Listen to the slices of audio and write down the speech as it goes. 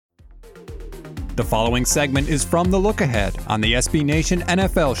The following segment is from The Look Ahead on the SB Nation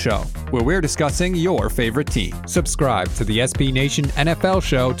NFL Show, where we're discussing your favorite team. Subscribe to the SB Nation NFL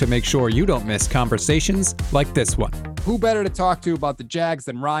Show to make sure you don't miss conversations like this one. Who better to talk to about the Jags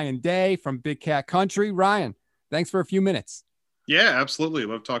than Ryan Day from Big Cat Country? Ryan, thanks for a few minutes. Yeah, absolutely.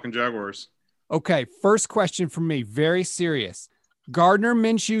 Love talking Jaguars. Okay, first question from me, very serious. Gardner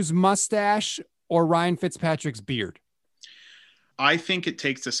Minshew's mustache or Ryan Fitzpatrick's beard? I think it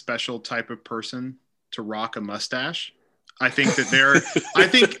takes a special type of person to rock a mustache. I think that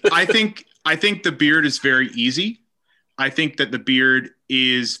I think the beard is very easy. I think that the beard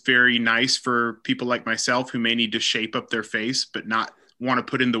is very nice for people like myself who may need to shape up their face but not want to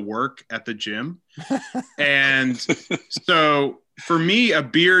put in the work at the gym. And so for me, a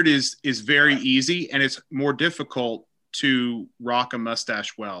beard is very easy, and it's more difficult to rock a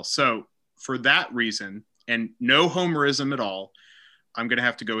mustache well. So for that reason, and no homerism at all, I'm going to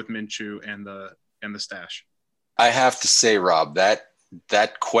have to go with Minshew and the stash. I have to say, Rob,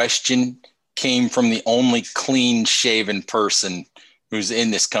 that question came from the only clean-shaven person who's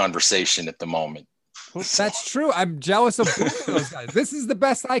in this conversation at the moment. Well, that's trure. I'm jealous of both of those guys. This is the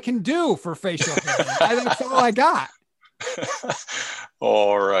best I can do for facial hair. That's all I got.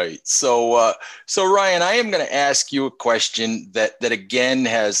 All right. So Ryan, I am going to ask you a question that again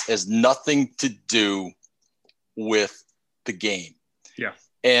has nothing to do with the game. Yeah.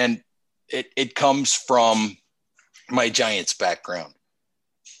 And it comes from my Giants background.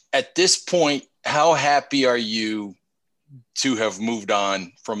 At this point, how happy are you to have moved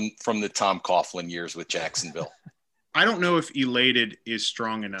on from the Tom Coughlin years with Jacksonville? I don't know if elated is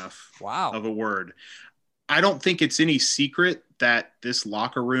strong enough of a word. I don't think it's any secret that this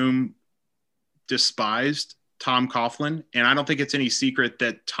locker room despised Tom Coughlin. And I don't think it's any secret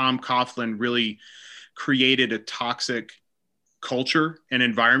that Tom Coughlin really created a toxic culture and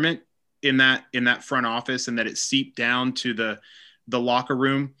environment in that front office, and that it seeped down to the locker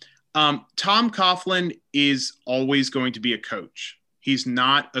room. Tom Coughlin is always going to be a coach. He's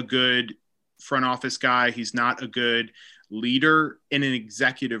not a good front office guy. He's not a good leader in an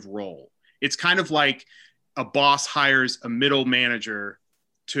executive role. It's kind of like a boss hires a middle manager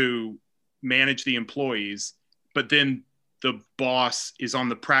to manage the employees, but then the boss is on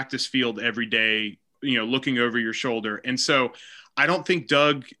the practice field every day, looking over your shoulder. And so I don't think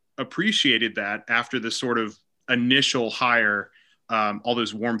Doug appreciated that after the sort of initial hire. All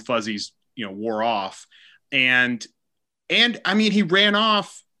those warm fuzzies, wore off. And I mean, he ran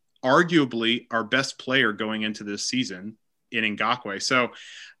off arguably our best player going into this season in Ngakoue. So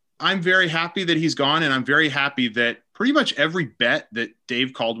I'm very happy that he's gone. And I'm very happy that pretty much every bet that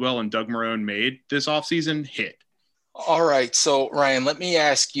Dave Caldwell and Doug Marrone made this offseason hit. All right. So Ryan, let me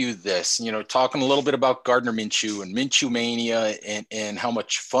ask you this, talking a little bit about Gardner Minshew and Minshew mania and how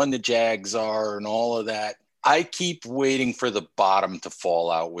much fun the Jags are and all of that. I keep waiting for the bottom to fall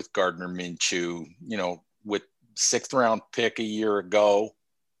out with Gardner Minshew, with 6th round pick a year ago.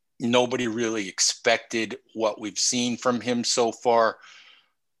 Nobody really expected what we've seen from him so far.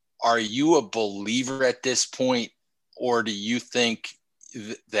 Are you a believer at this point, or do you think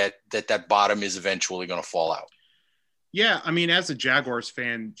that bottom is eventually going to fall out? Yeah. I mean, as a Jaguars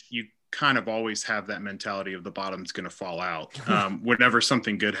fan, you kind of always have that mentality of the bottom's going to fall out whenever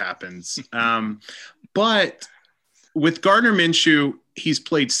something good happens. But with Gardner Minshew, he's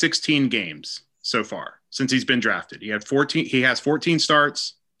played 16 games so far since he's been drafted. He has 14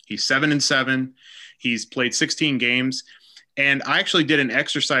 starts. He's 7-7. He's played 16 games. And I actually did an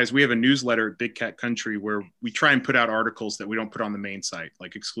exercise. We have a newsletter at Big Cat Country where we try and put out articles that we don't put on the main site,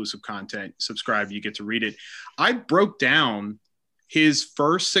 like exclusive content. Subscribe, you get to read it. I broke down his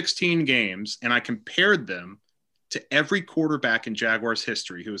first 16 games and I compared them to every quarterback in Jaguars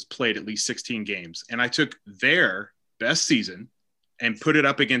history who has played at least 16 games. And I took their best season and put it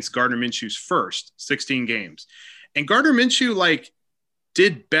up against Gardner Minshew's first 16 games. And Gardner Minshew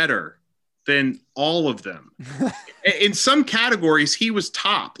did better than all of them. In some categories, he was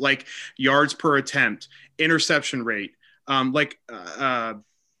top, like yards per attempt, interception rate, touchdown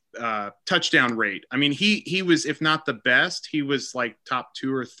rate. I mean, he was, if not the best, he was top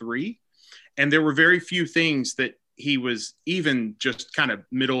 2 or 3. And there were very few things that he was even just kind of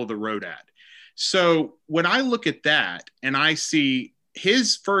middle of the road at. So when I look at that and I see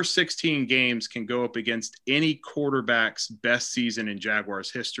his first 16 games can go up against any quarterback's best season in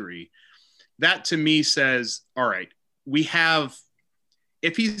Jaguars history, that to me says, all right, we have,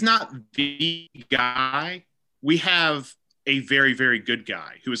 if he's not the guy, we have a very, very good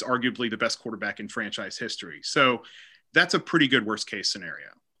guy who is arguably the best quarterback in franchise history. So that's a pretty good worst case scenario.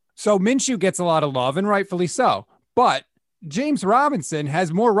 So Minshew gets a lot of love, and rightfully so. But James Robinson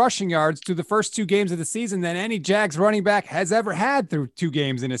has more rushing yards through the first 2 games of the season than any Jags running back has ever had through 2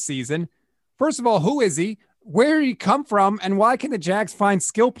 games in a season. First of all, who is he? Where did he come from? And why can the Jags find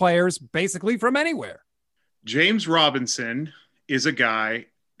skill players basically from anywhere? James Robinson is a guy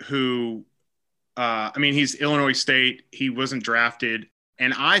who, he's Illinois State. He wasn't drafted.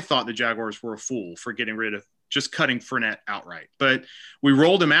 And I thought the Jaguars were a fool for getting rid of just cutting Fournette outright. But we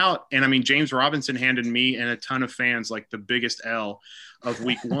rolled him out. And James Robinson handed me and a ton of fans like the biggest L of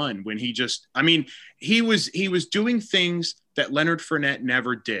week 1 when he was doing things that Leonard Fournette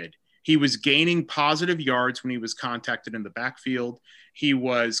never did. He was gaining positive yards when he was contacted in the backfield. He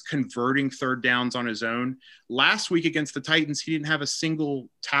was converting third downs on his own. Last week against the Titans, he didn't have a single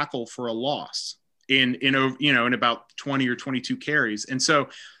tackle for a loss in about 20 or 22 carries. And so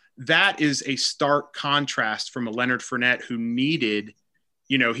that is a stark contrast from a Leonard Fournette who needed,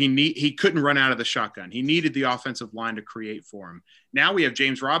 he couldn't run out of the shotgun. He needed the offensive line to create for him. Now we have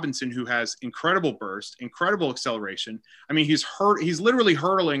James Robinson, who has incredible burst, incredible acceleration. He's literally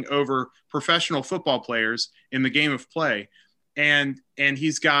hurtling over professional football players in the game of play. And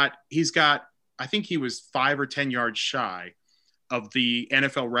he's got, I think he was 5 or 10 yards shy of the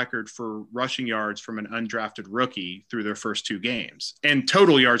NFL record for rushing yards from an undrafted rookie through their first 2 games and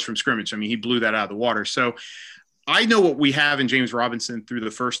total yards from scrimmage. He blew that out of the water. So I know what we have in James Robinson through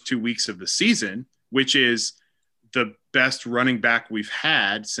the first 2 weeks of the season, which is the best running back we've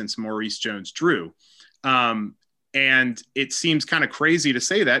had since Maurice Jones-Drew. And it seems kind of crazy to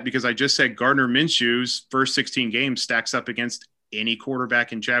say that because I just said Gardner Minshew's first 16 games stacks up against any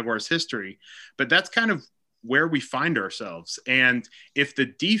quarterback in Jaguars history. But that's kind of where we find ourselves. And if the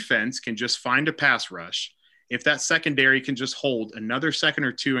defense can just find a pass rush, if that secondary can just hold another second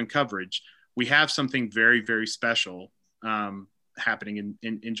or 2 in coverage, we have something very, very special happening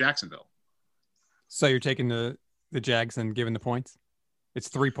in Jacksonville. So you're taking the Jags and giving the points? It's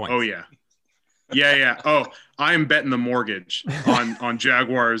 3 points. Oh, yeah. Yeah. Oh, I am betting the mortgage on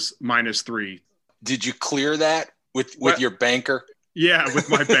Jaguars -3. Did you clear that with your banker? Yeah, with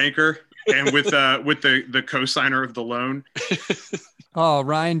my banker and with the co-signer of the loan. Oh,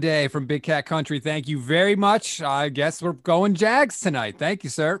 Ryan Day from Big Cat Country. Thank you very much. I guess we're going Jags tonight. Thank you,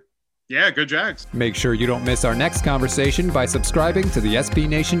 sir. Yeah, good Jags. Make sure you don't miss our next conversation by subscribing to the SB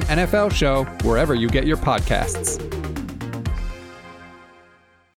Nation NFL show wherever you get your podcasts.